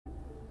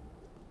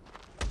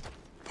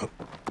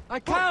I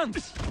can't!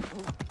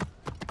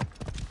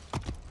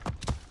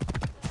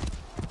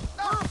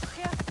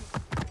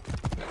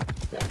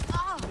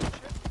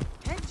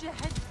 Head your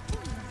head.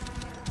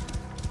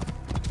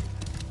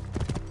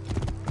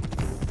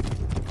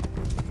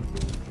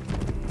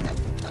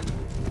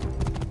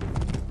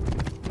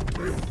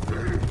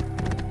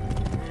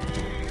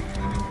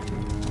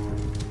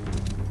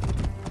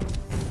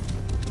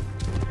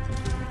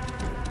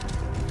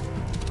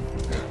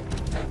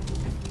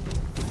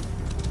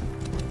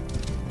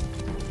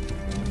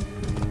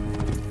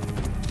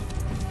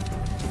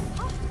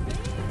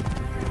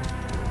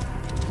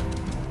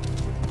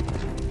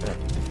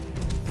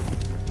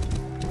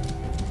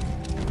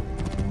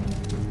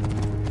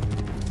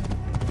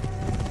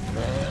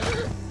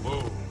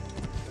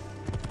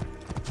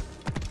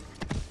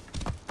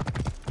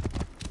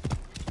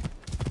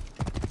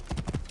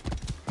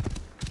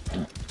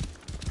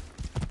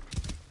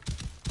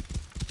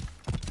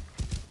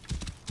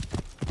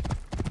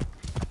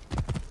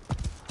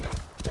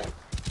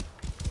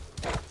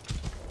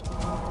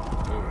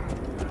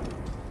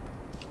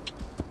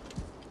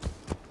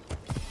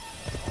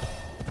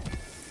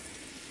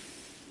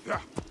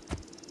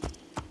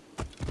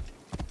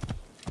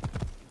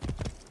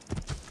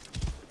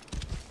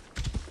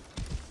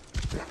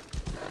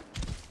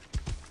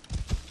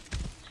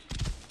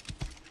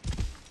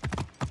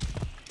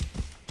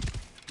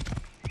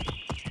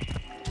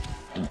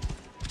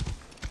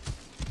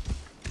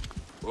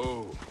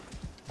 Whoa.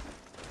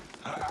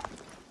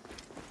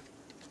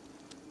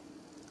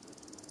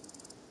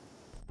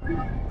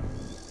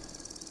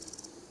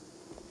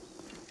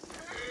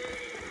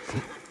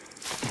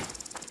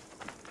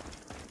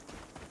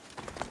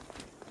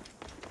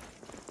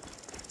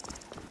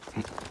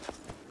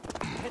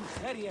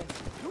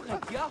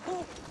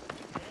 Yahoo!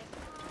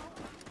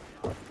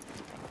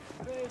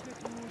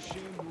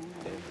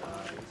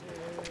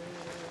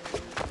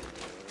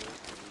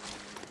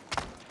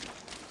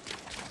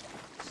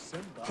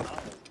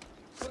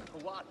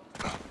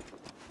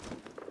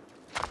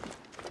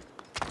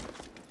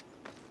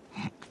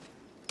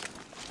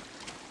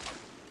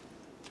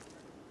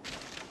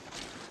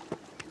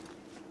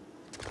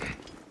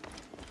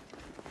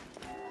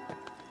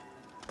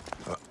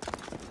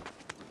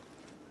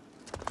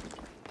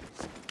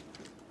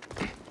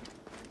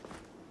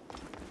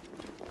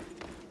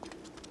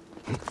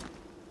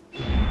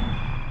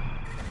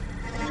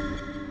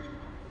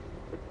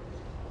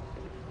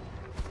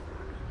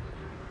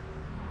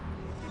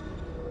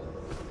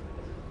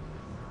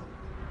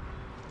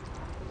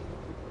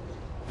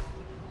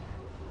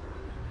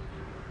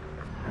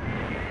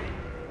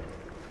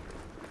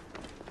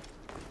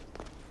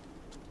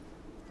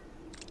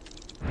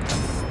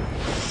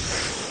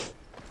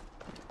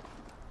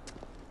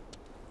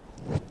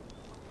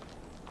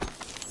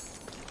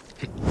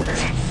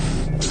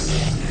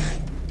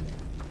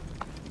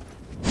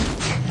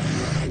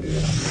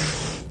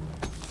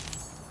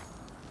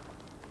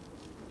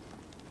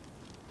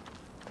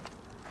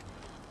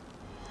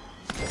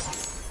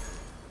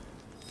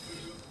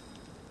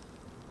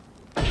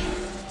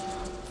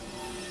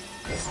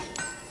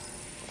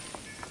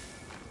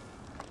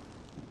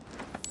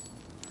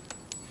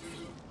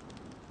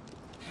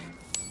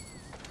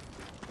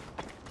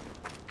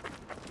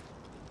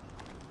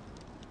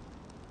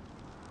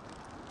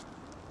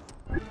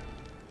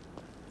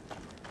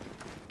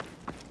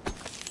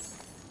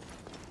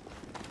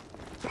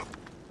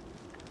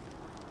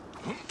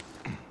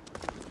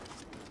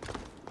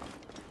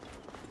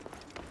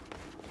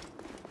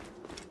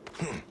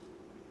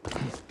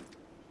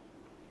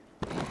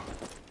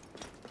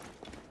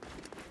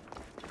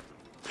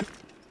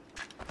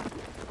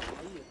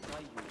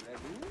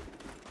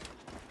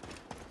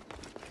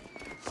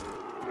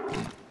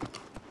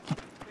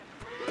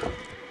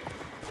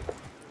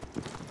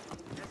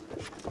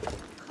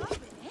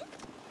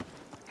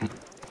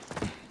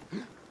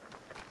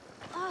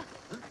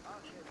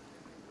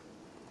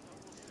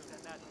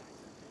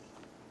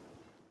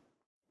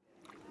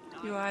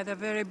 You are either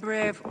very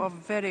brave or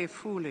very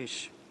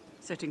foolish,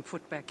 setting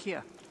foot back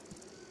here.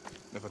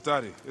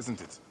 Nefertari,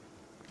 isn't it?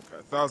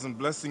 1,000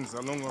 blessings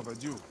are long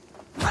overdue.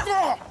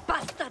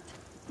 Bastard!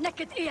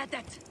 Naked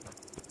eardet!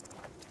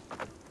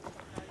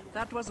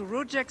 That was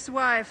Rujek's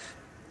wife.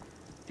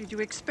 Did you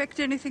expect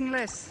anything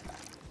less?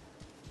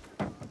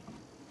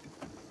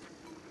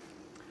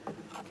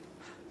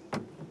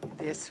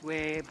 This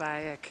way,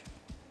 Bayek.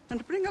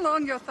 And bring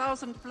along your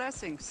 1,000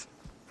 blessings.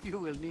 You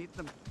will need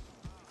them.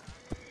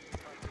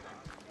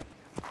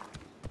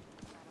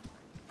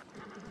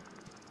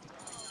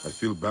 I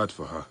feel bad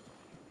for her.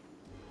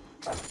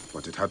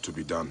 But it had to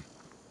be done.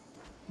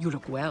 You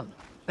look well.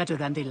 Better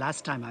than the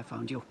last time I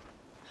found you.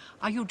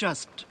 Are you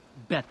just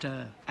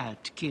better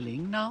at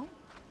killing now?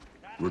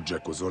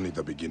 Rujek was only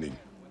the beginning.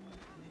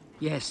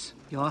 Yes,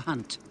 your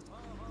hunt.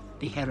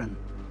 The heron.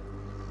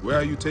 Where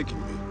are you taking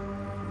me?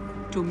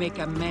 To make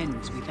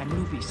amends with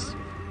Anubis.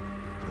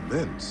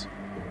 Amends?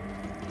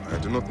 I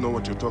do not know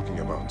what you're talking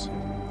about.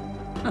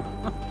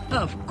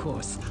 Of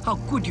course. How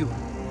could you?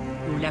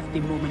 You left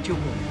the moment you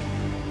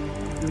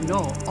woke. You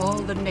know, all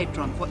the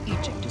natron for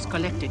Egypt is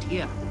collected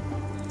here.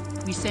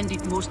 We send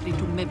it mostly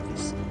to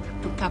Memphis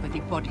to cover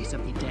the bodies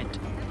of the dead.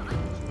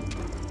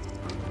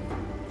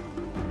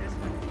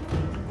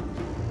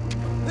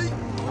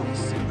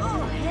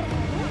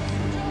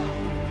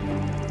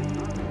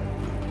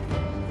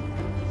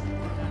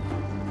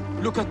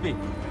 Look at me.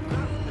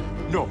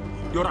 No,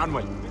 you're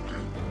unwell.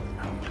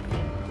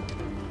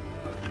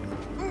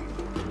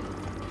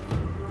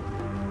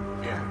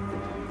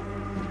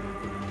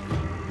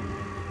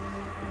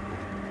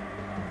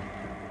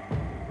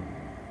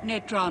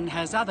 Natron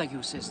has other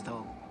uses,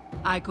 though.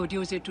 I could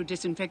use it to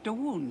disinfect a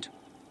wound.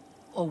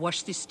 Or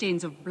wash the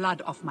stains of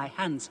blood off my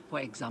hands,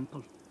 for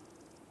example.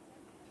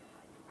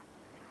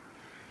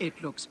 It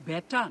looks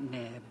better,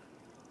 Neb.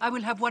 I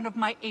will have one of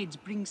my aides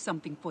bring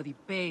something for the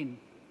pain.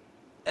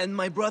 And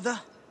my brother?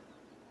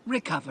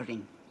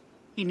 Recovering.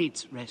 He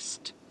needs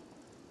rest.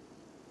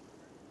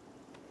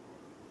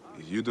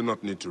 You do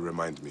not need to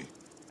remind me.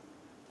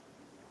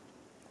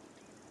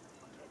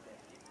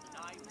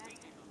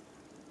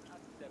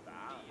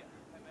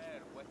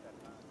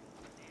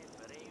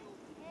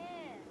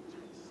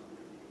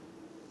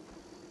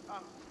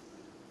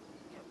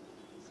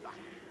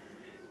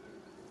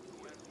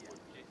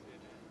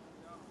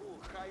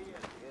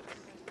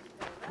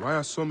 Why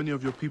are so many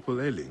of your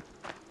people ailing?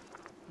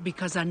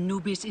 Because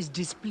Anubis is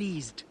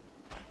displeased.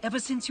 Ever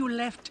since you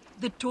left,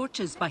 the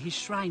torches by his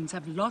shrines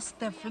have lost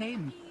their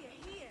flame.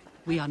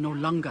 We are no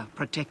longer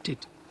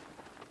protected.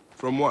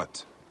 From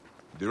what?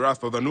 The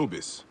wrath of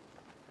Anubis?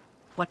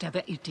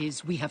 Whatever it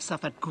is, we have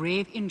suffered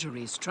grave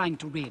injuries trying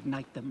to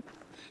reignite them.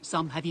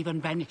 Some have even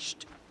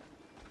vanished.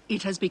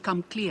 It has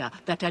become clear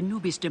that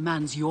Anubis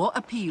demands your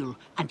appeal,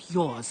 and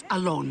yours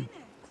alone.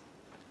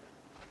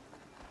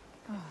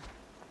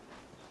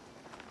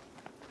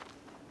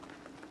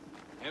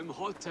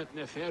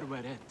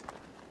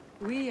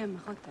 Oui,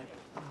 Mhotep.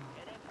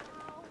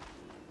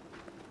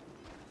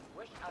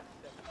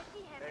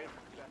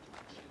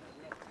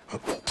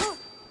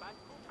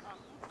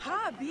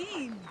 Ha,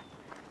 Bean!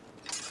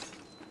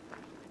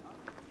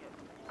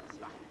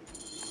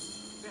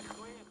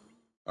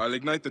 I'll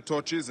ignite the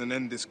torches and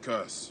end this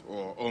curse,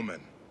 or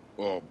omen,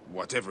 or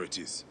whatever it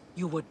is.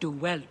 You would do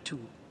well, too,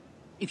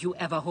 if you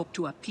ever hope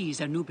to appease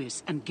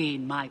Anubis and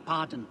gain my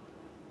pardon.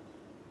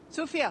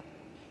 Sophia,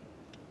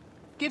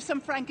 give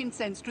some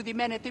frankincense to the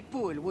men at the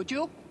pool, would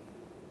you?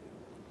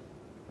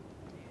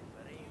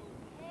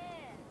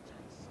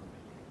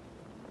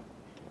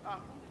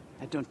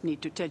 I don't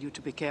need to tell you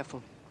to be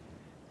careful.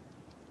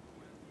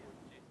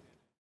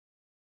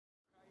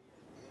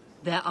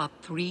 There are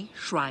 3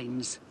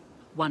 shrines.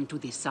 One to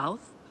the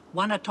south,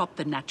 one atop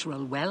the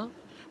natural well,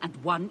 and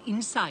one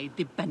inside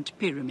the bent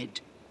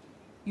pyramid.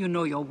 You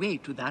know your way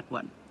to that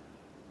one.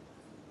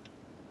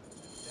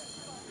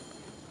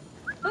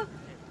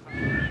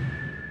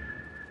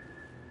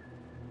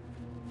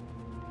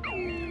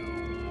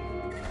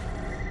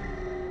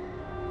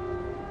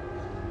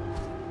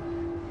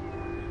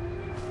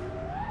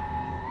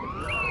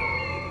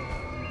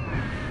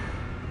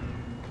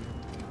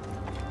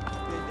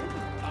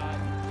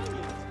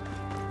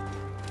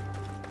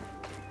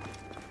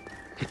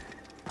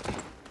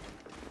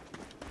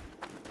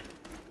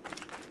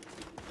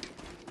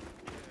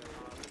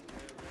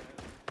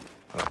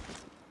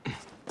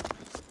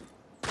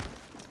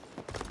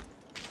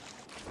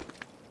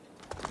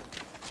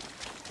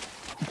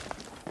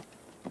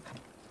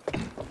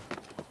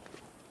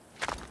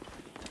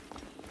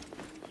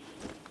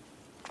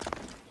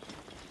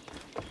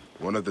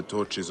 One of the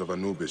torches of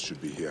Anubis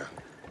should be here.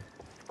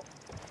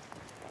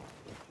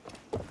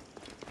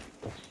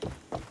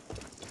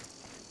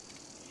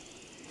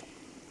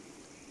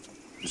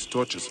 This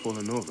torch has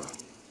fallen over.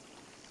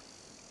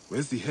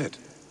 Where's the head?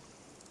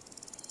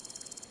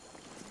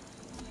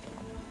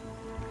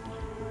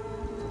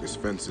 This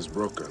fence is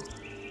broken.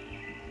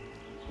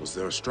 Was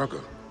there a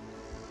struggle?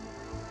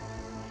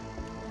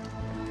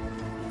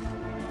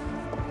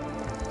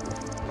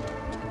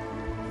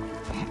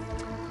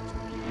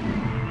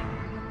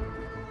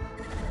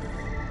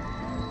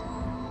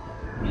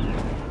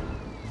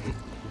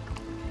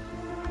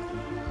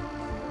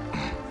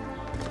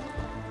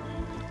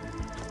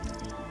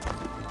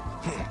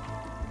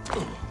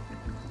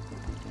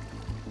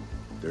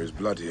 There is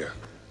blood here.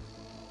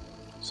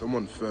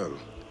 Someone fell,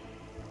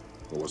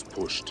 or was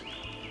pushed.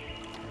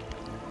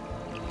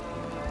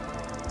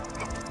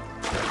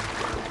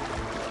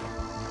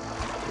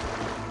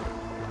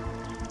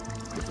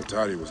 The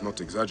Fatari was not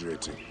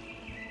exaggerating.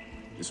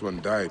 This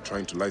one died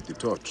trying to light the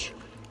torch.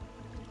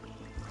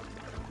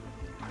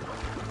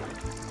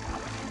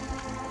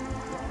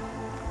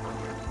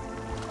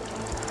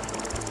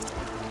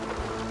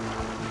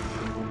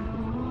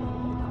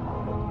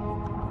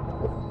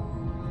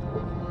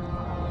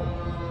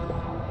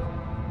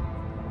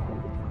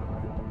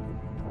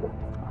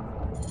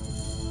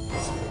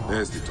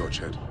 There's the torch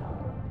head.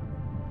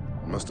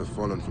 It must have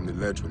fallen from the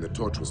ledge when the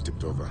torch was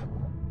tipped over.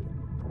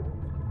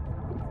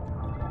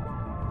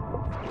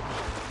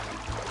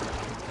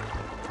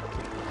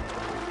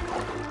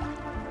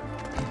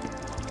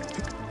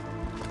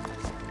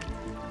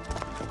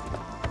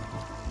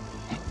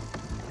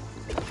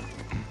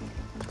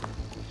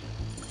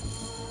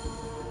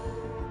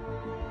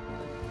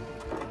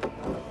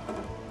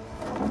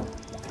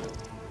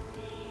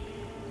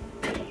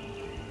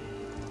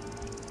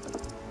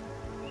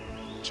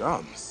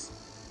 Charms.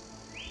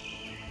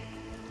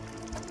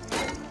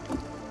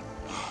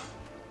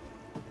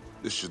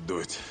 This should do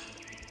it.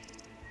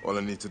 All I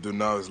need to do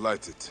now is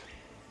light it.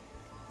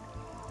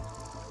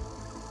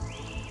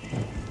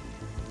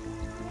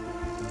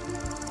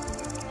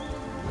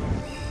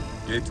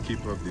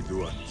 Gatekeeper of the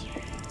Duat,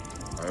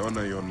 I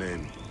honor your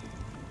name.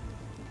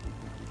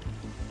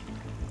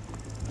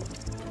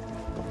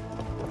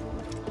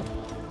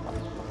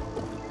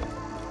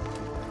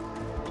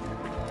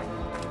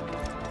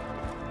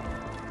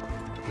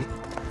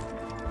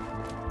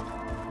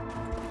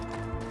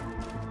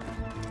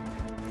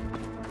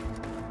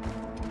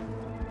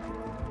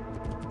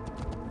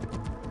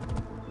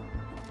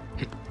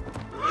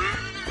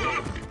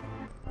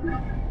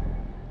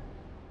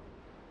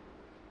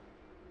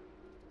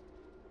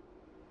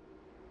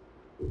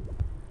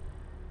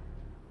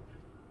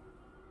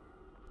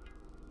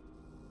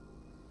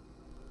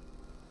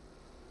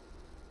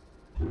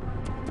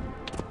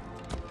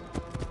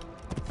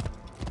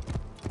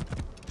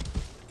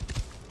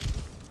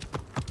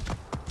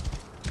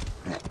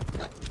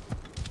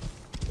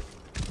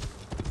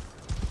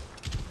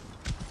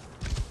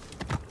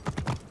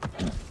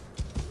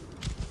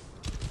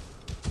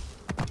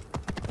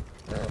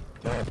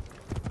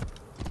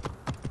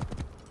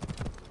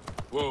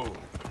 Whoa.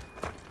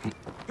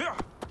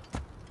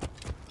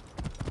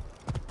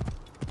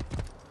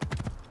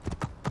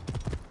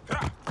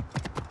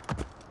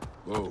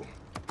 Whoa.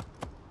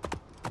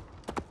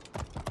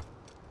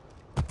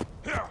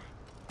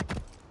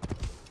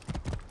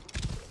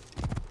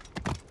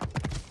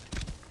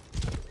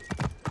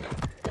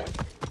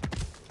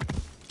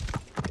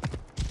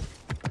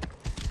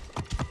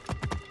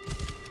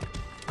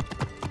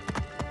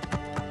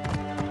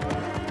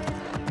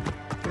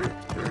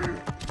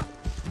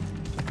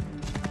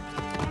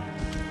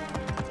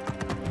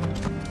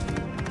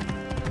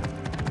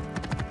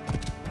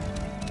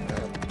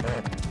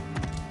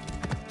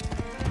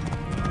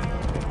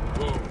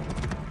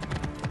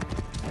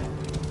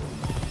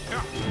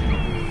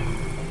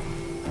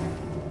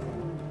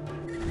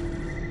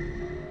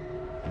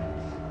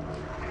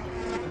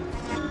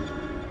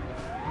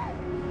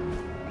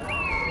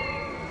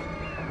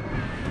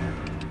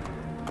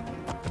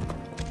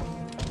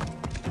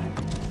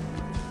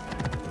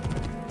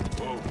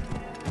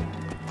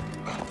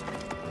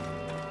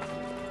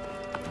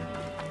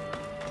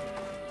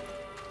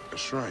 A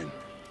shrine.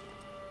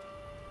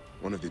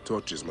 One of the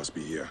torches must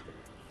be here.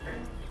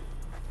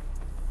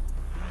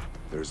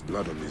 There is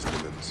blood on these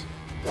linens.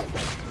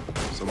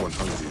 Someone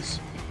hung these.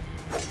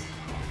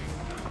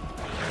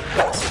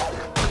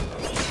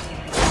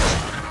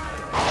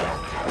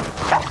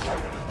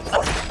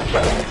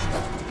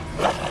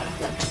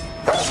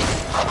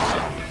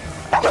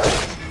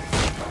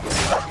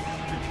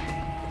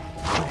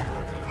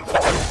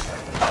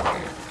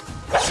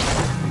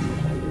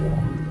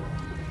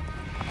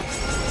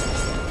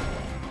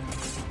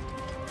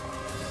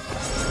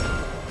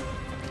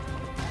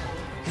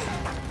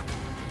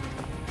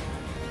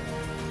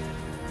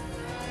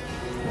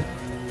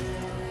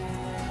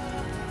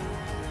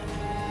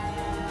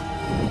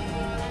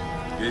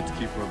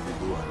 Gatekeeper of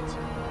the Duat,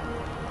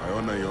 I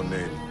honor your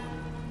name.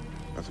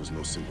 That was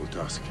no simple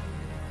task.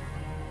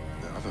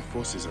 There are other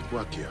forces at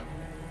work here.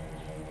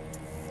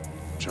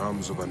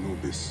 Charms of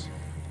Anubis.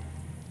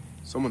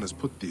 Someone has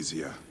put these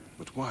here,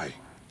 but why?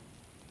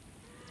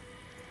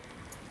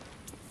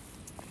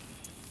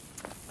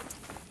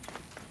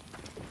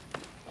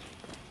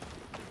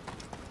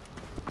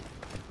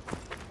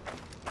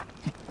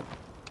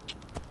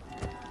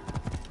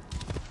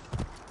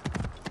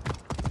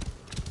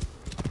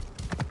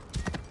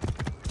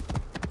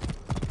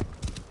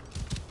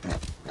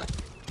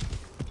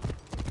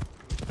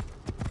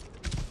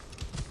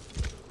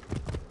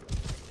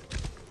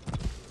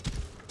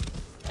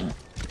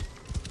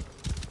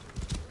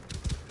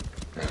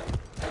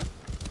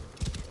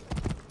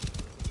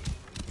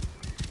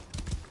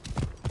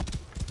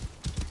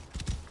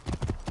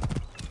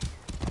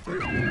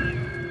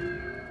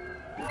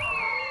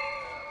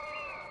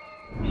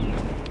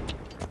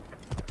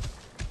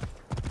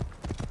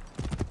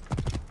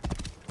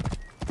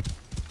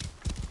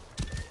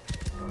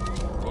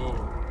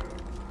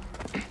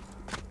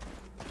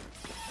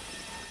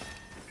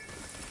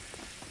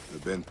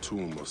 The bent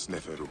tomb of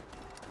Sneferu.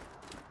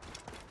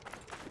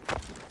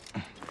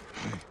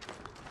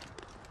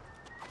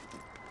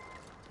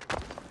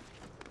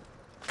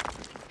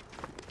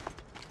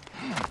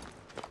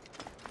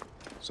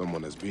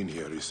 Someone has been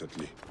here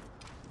recently.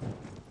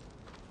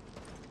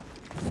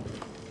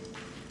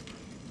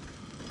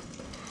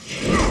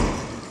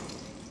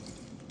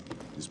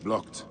 It's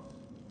blocked.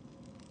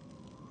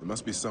 There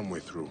must be some way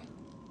through.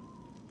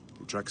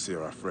 The tracks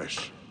here are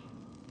fresh.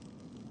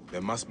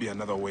 There must be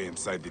another way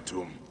inside the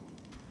tomb.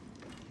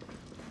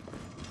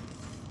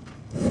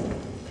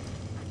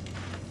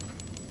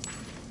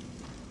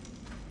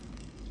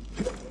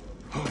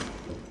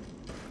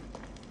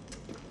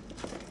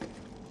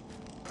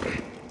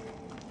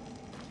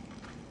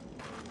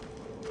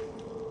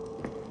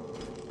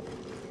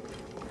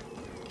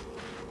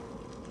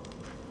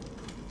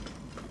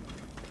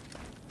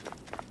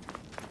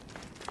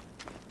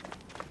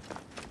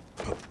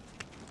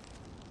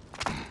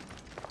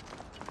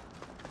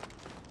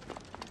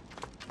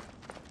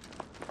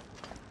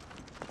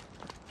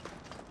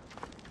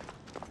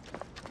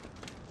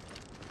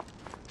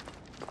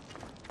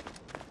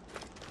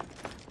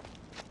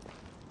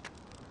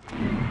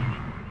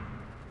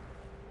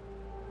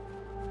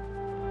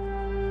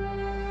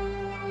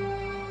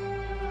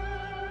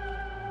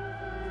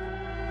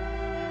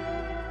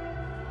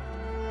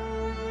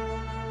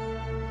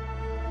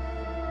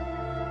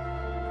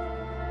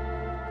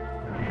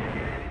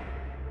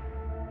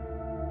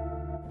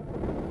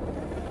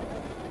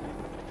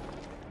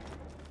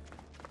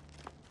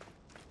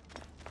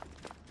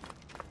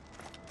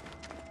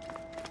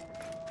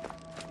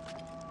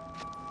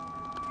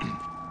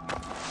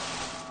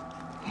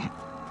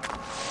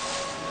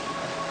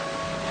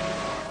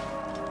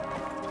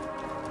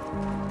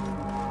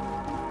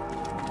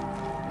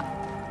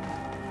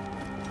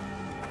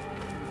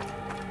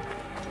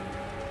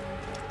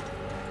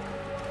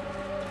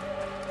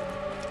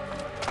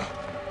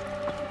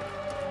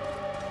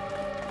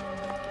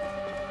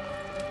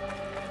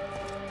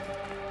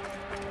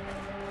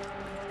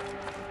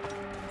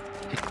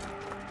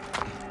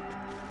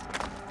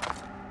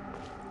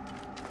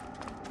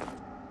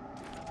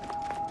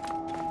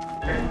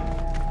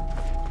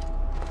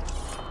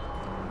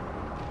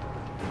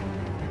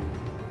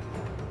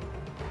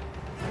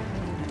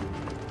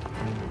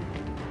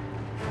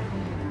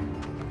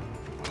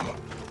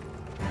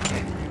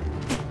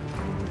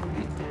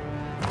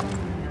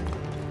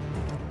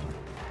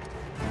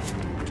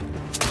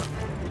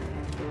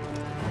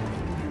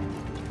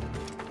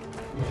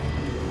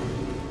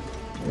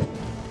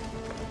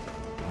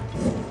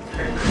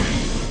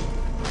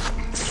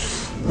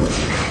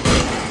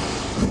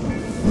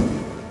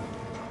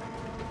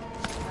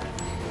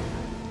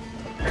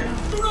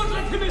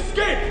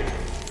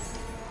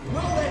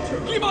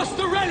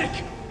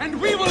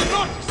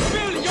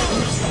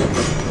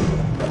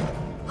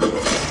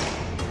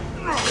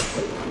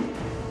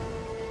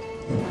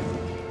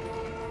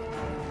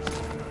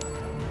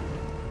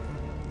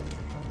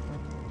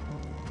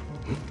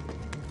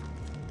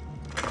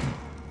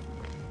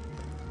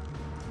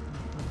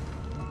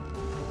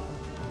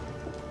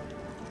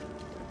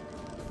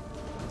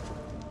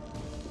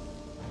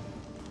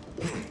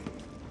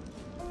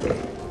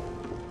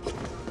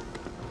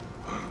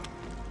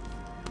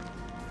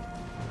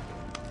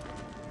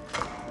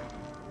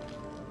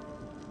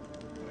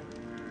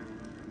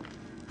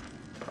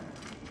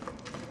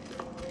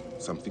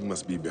 Something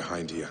must be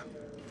behind here.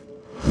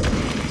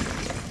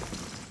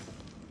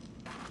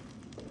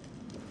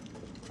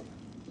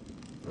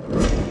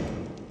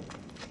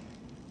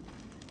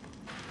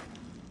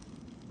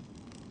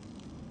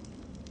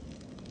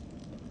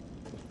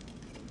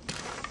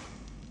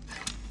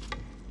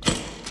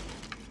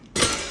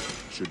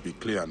 Should be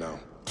clear now.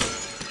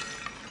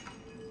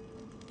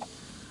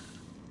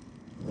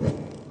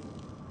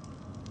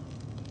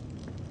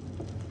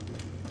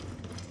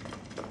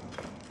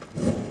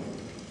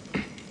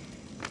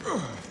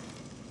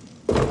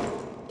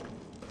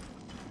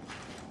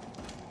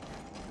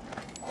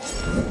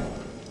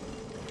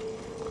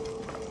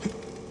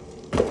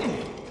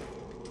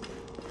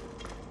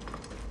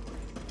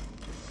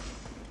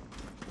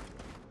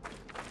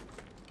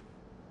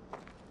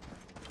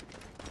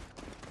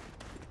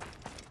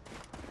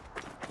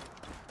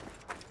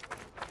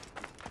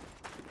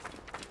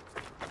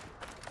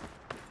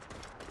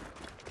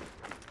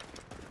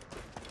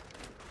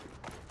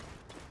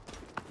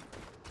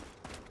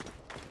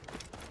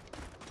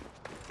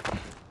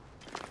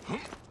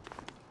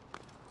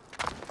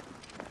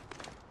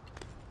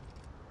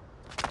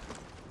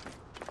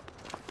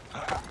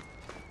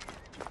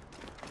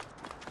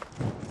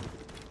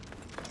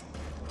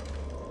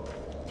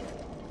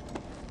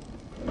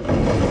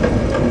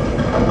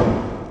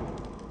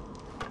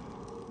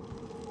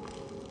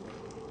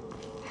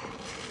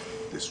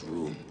 This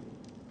room.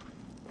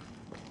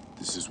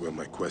 This is where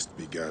my quest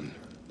began.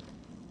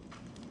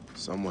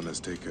 Someone has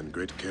taken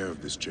great care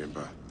of this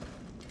chamber.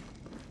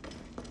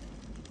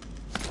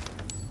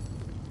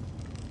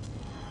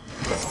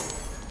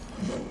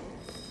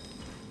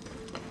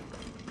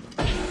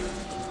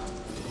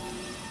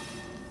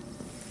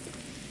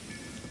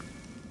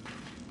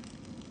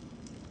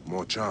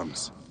 More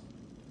charms.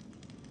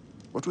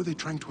 What were they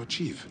trying to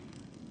achieve?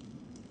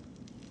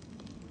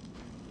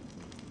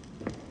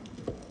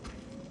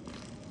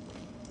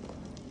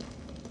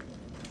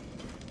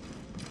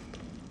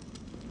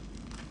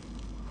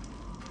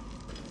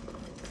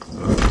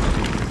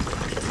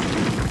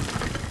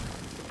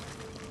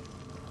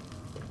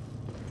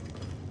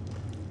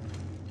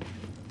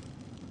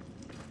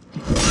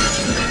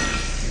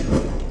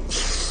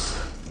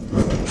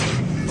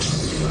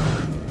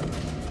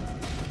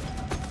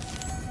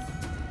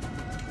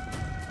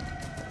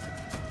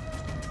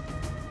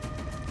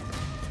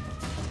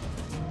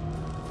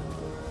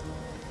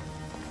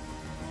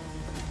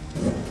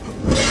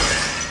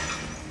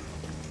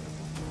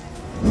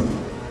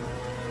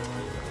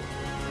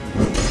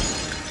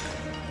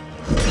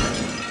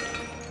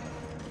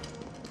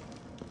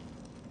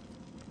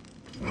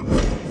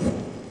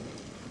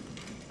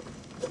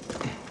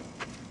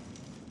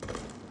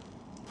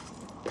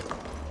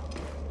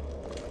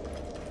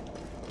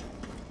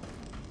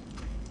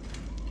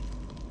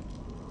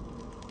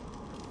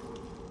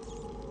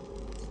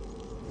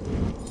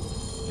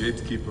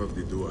 Gatekeeper of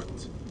the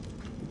Duat,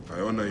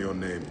 I honor your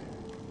name.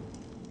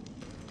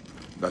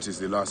 That is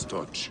the last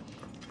torch.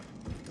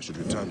 I should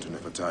return to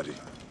Nefertari.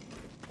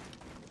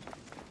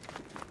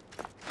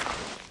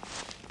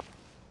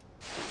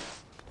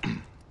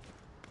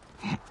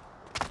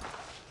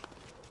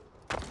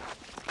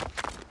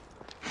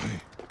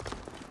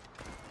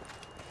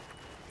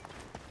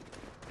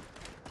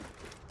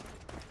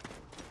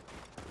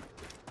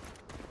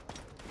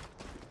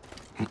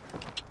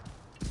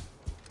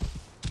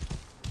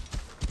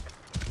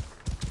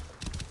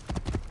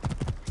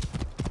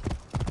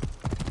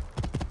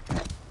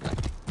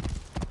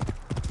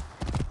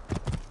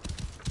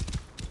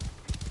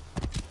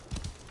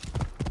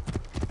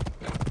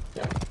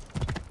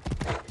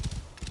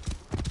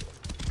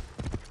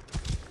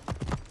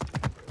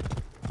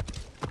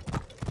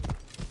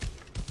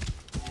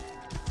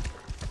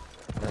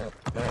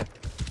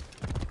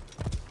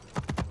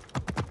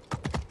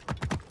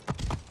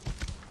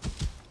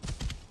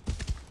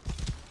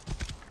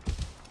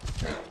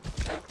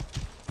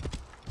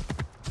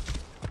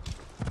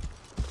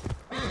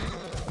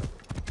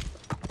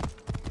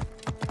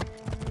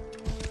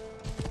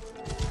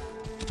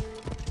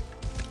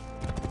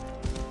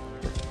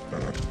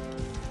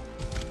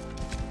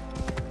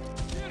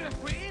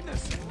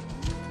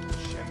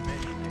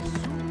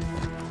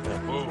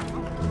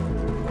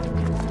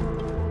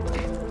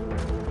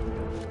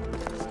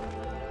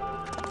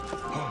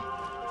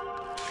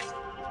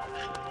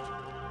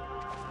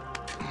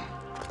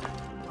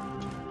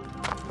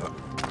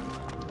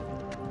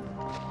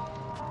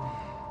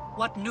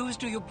 What news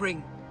do you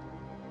bring?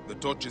 The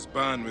torch is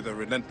burned with a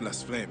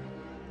relentless flame.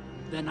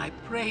 Then I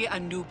pray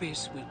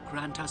Anubis will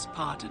grant us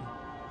pardon.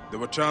 There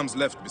were charms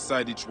left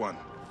beside each one.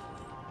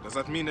 Does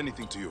that mean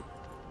anything to you?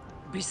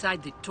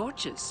 Beside the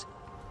torches,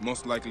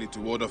 Most likely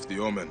to ward off the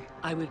omen.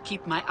 I will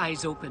keep my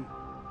eyes open.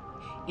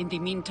 In the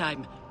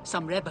meantime,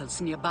 some rebels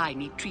nearby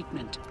need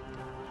treatment.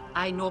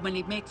 I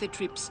normally make the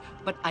trips,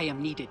 but I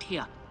am needed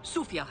here.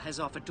 Sufia has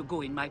offered to go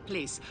in my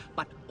place,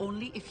 but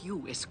only if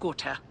you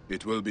escort her.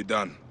 It will be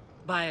done.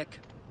 Bayek,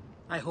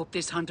 I hope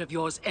this hunt of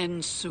yours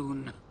ends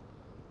soon,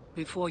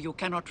 before you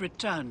cannot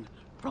return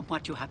from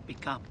what you have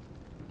become.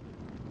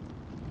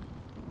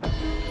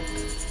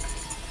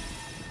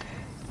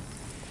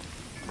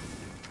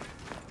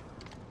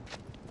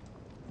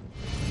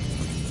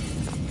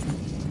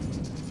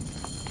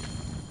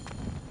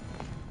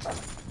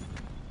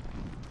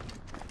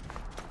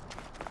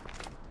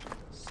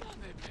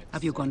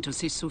 Have you gone to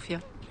see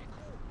Sofia?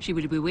 She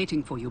will be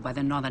waiting for you by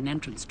the northern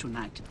entrance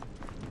tonight.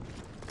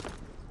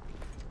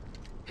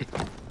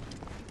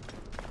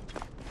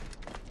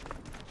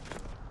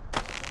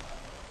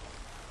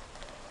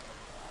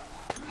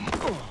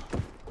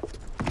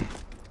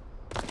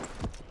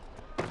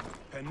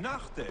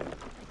 Nachte,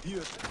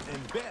 hier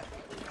en Berg.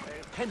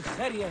 En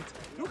Gerrit,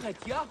 nog het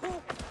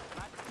Yahoo?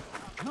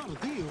 Not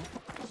a deal.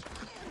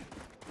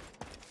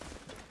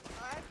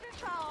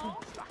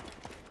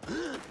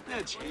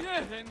 Net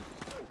hierheen.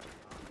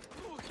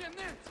 Doe je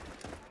net.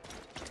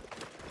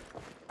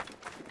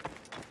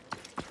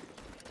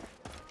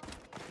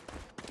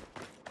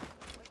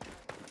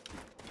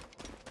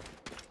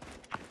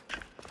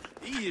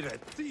 Hier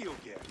het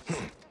Tioge.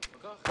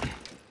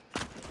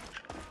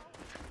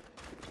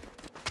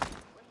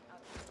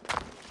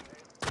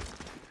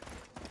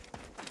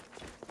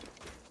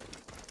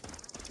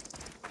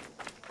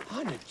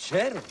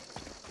 Hanachero.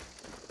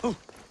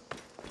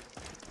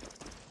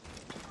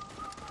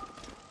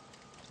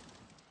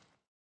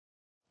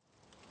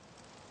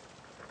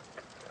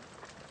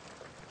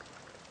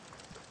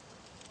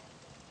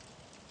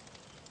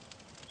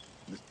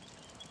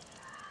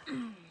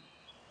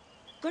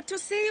 Good to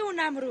see you,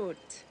 Namrud.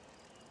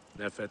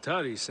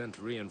 Nefertari sent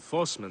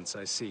reinforcements,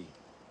 I see.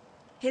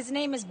 His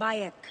name is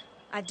Bayek,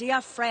 a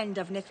dear friend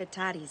of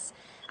Nefertari's.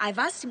 I've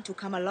asked him to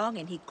come along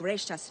and he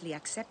graciously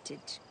accepted.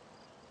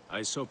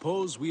 I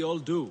suppose we all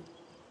do.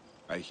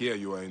 I hear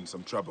you are in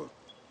some trouble.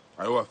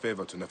 I owe a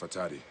favor to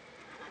Nefertari.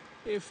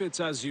 If it's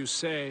as you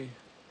say,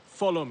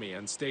 follow me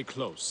and stay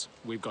close.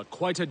 We've got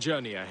quite a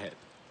journey ahead.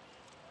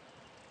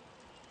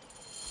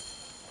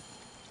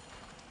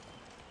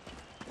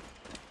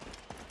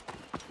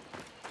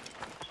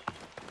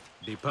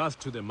 The path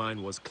to the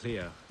mine was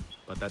clear,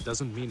 but that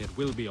doesn't mean it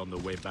will be on the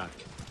way back.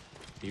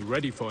 Be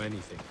ready for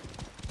anything.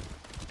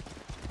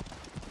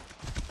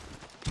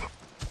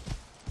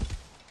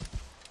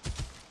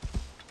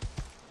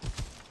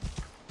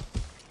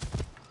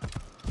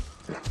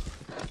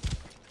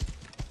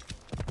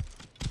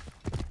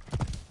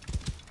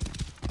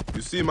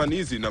 You seem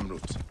uneasy,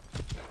 Namrud.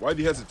 Why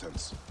the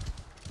hesitance?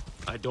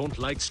 I don't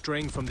like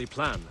straying from the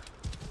plan.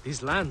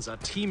 These lands are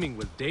teeming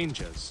with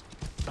dangers.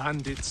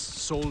 Bandits,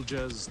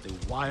 soldiers, the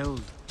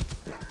wild.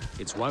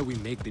 It's why we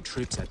make the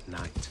trips at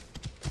night.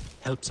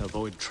 Helps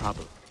avoid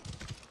trouble.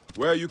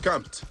 Where are you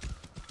camped?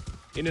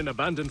 In an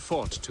abandoned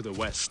fort to the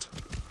west.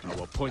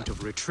 Our point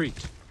of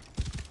retreat.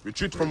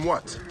 Retreat from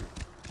what?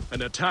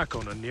 An attack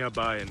on a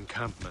nearby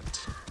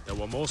encampment. There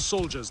were more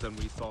soldiers than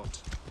we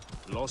thought.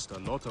 Lost a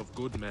lot of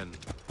good men.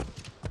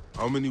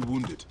 How many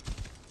wounded?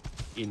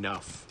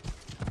 Enough.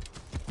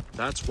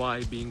 That's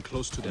why being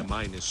close to the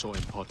mine is so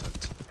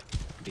important.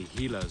 The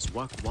healers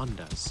work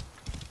wonders.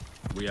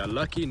 We are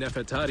lucky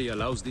Nefertari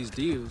allows these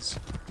deals.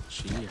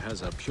 She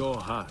has a pure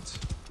heart,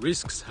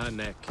 risks her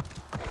neck.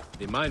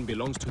 The mine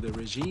belongs to the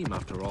regime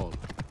after all.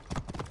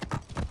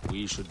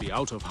 We should be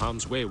out of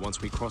harm's way once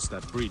we cross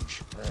that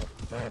bridge.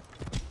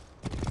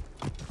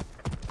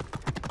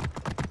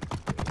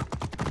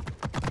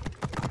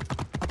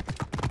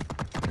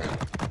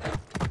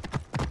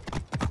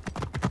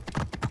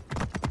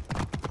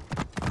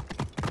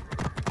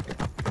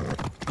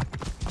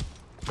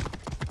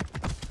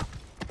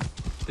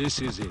 This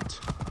is it.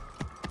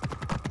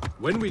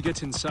 When we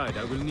get inside,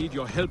 I will need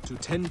your help to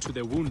tend to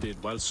the wounded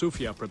while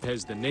Sofia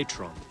prepares the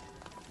natron.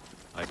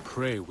 I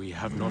pray we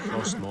have not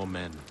lost more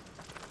men.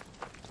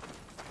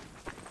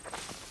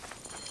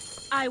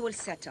 I will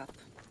set up.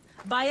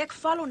 Bayek,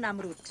 follow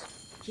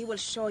Namrud. He will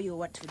show you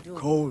what to do.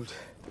 Cold.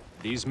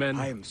 These men,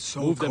 I am so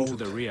move them to cold.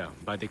 the rear,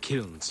 by the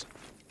kilns.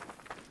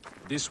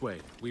 This way,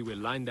 we will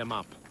line them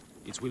up.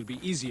 It will be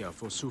easier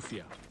for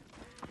Sofia.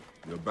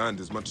 Your band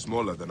is much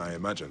smaller than I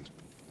imagined.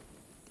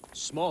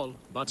 Small,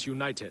 but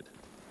united.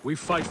 We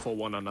fight for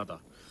one another.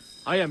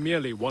 I am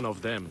merely one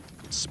of them,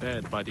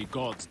 spared by the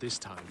gods this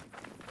time.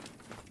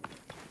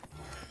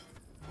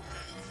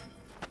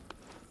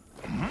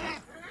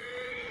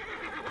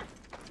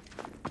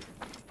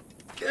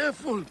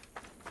 Careful.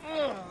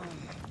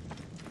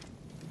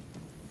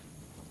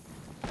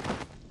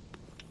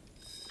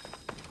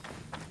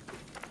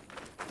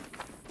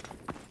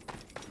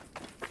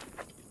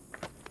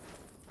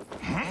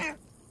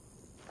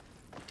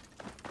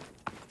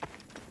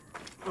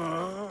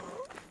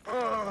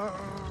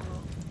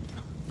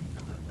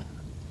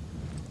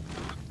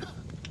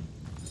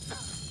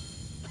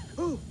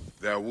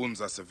 Their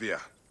wounds are severe,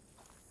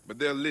 but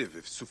they'll live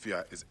if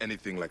Sofia is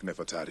anything like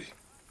Nefertari.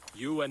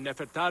 You and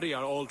Nefertari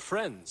are old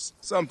friends.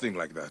 Something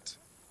like that.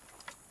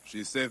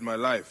 She saved my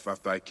life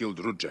after I killed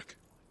Rudjek.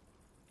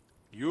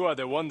 You are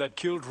the one that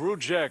killed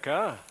Rudjek,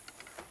 huh?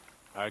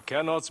 I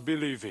cannot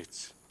believe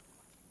it.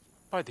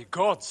 By the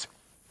gods,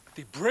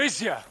 the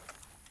brazier!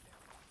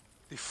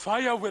 The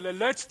fire will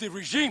alert the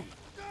regime!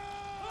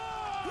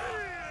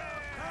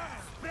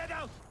 Spread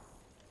out.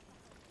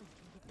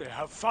 They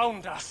have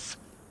found us!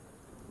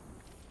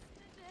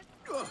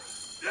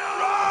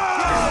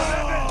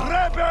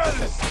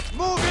 Rebels!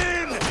 Move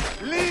in!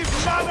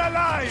 Leave none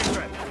alive!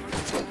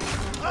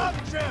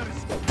 Archers!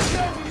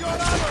 Send your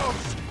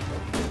arrows!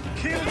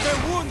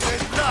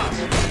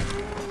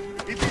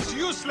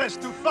 useless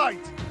to fight.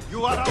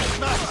 You are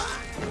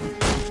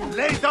outmatched.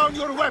 Lay down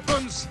your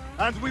weapons,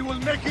 and we will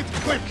make it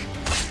quick.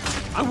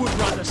 I would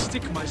rather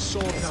stick my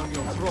sword down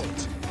your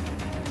throat.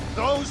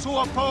 Those who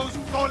oppose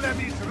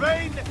Ptolemy's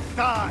reign,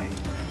 die.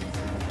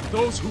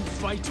 Those who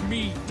fight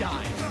me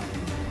die.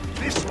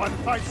 This one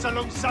fights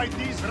alongside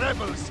these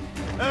rebels.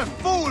 A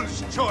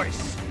fool's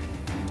choice.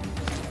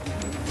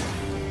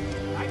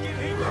 I give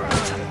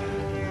him...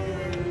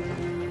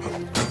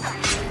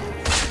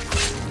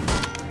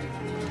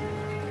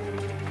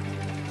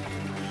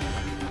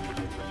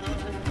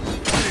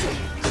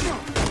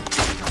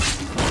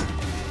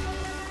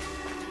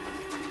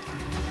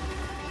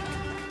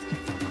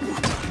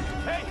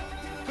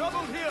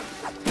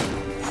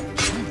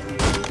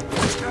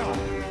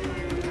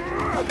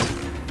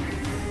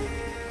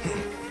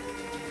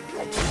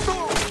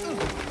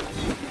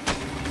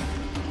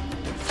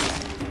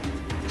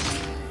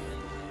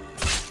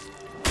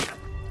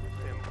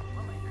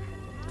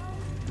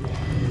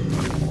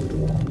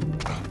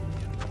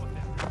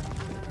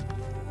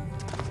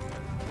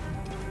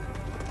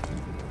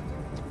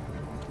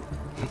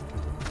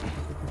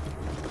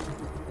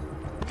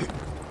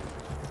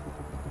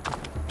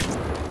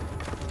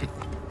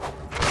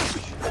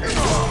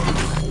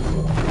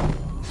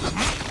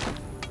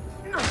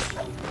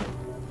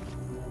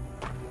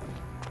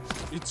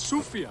 It's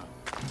Sophia.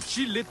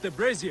 She lit the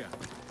brazier.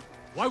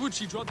 Why would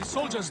she draw the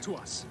soldiers to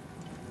us?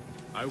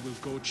 I will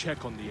go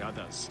check on the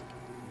others.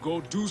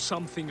 Go do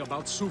something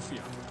about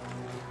Sophia.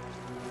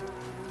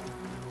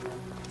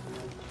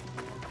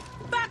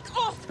 Back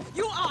off!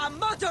 You are a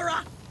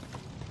murderer!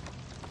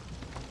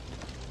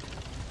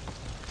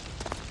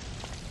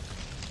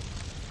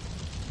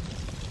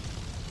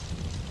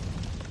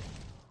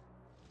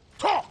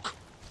 Talk!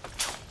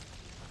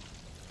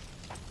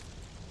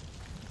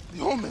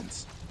 The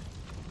omens.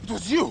 It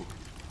was you.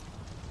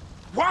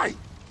 Why?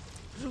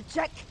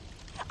 Rujek,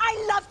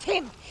 I loved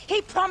him!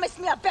 He promised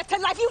me a better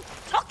life! You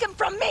took him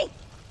from me!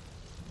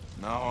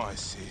 Now I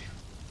see.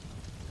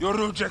 You're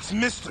Rujek's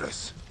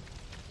mistress.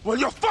 Well,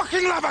 your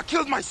fucking lava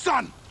killed my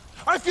son!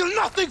 I feel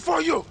nothing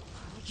for you!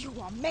 You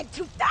are meant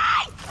to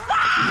die!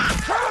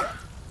 Ah!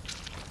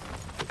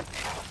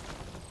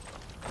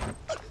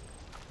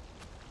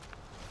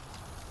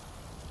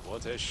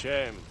 What a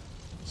shame.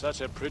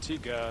 Such a pretty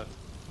girl.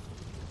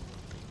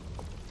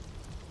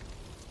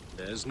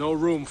 There's no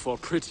room for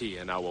pretty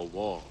in our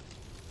war.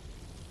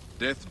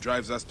 Death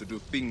drives us to do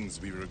things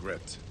we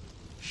regret.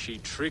 She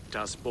tricked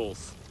us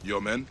both.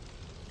 Your men?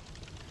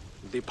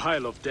 The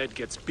pile of dead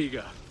gets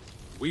bigger.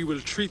 We will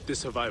treat the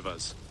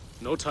survivors.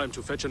 No time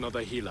to fetch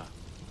another healer.